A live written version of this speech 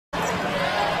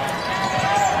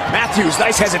Matthews,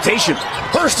 nice hesitation.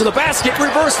 Burst to the basket,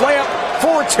 reverse layup,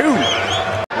 4-2.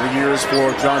 3 years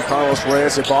for John Carlos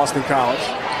Reyes at Boston College.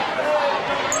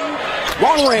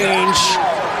 Long range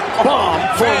bomb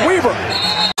for Weaver.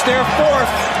 It's their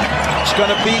fourth. It's going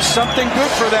to be something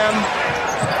good for them.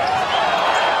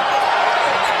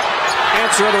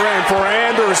 Answer other end for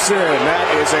Anderson. That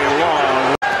is a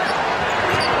long.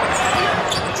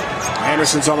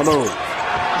 Anderson's on the move.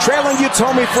 Trailing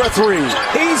Utomi for a three.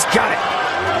 He's got it.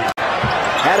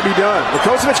 Had to be done.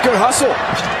 Vukocevic, good hustle.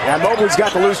 And Mobley's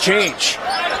got the loose change.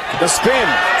 The spin,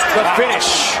 the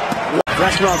finish.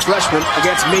 Freshman on freshman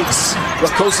against Meeks.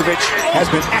 Vukocevic has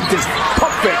been active.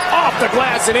 Pump fake off the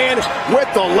glass and in with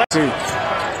the left.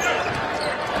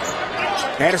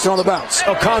 Anderson on the bounce.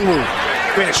 Okongwu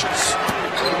finishes.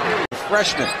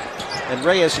 Freshman. And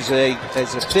Reyes is a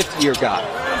fifth-year guy.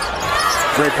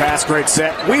 Great pass, great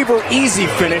set. Weaver, easy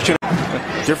finish in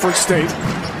a different state.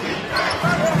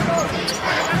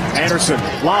 Anderson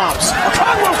lobs.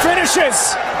 Okongwu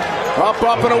finishes. Up,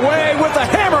 and away with the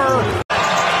hammer.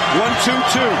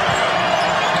 1-2-2.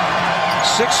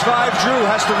 6'5" Drew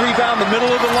has to rebound the middle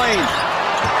of the lane.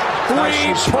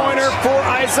 Three-pointer for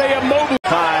Isaiah Mobley.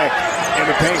 High in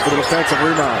the paint for the defensive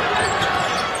rebound.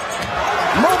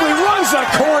 Mobley runs the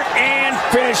court and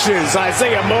finishes.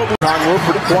 Isaiah Mobley.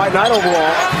 Pretty quiet night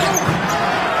overall.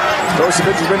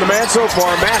 Vukocevic has been the man so far.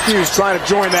 Matthews trying to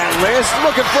join that list.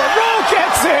 Looking for a roll.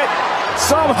 Gets it.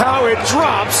 Somehow it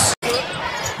drops.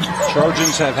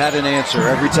 Trojans have had an answer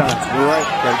every time. You're right.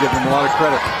 Got to give them a lot of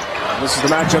credit. This is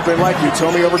the matchup they like.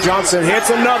 Utomi over Johnson.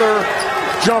 Hits another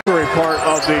jumper part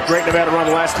of the Great Nevada run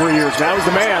the last 3 years. Now he's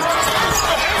the man.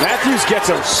 Matthews gets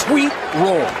a sweet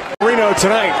roll. Reno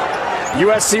tonight.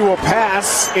 USC will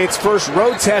pass its first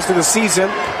road test of the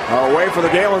season away from the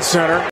Galen Center.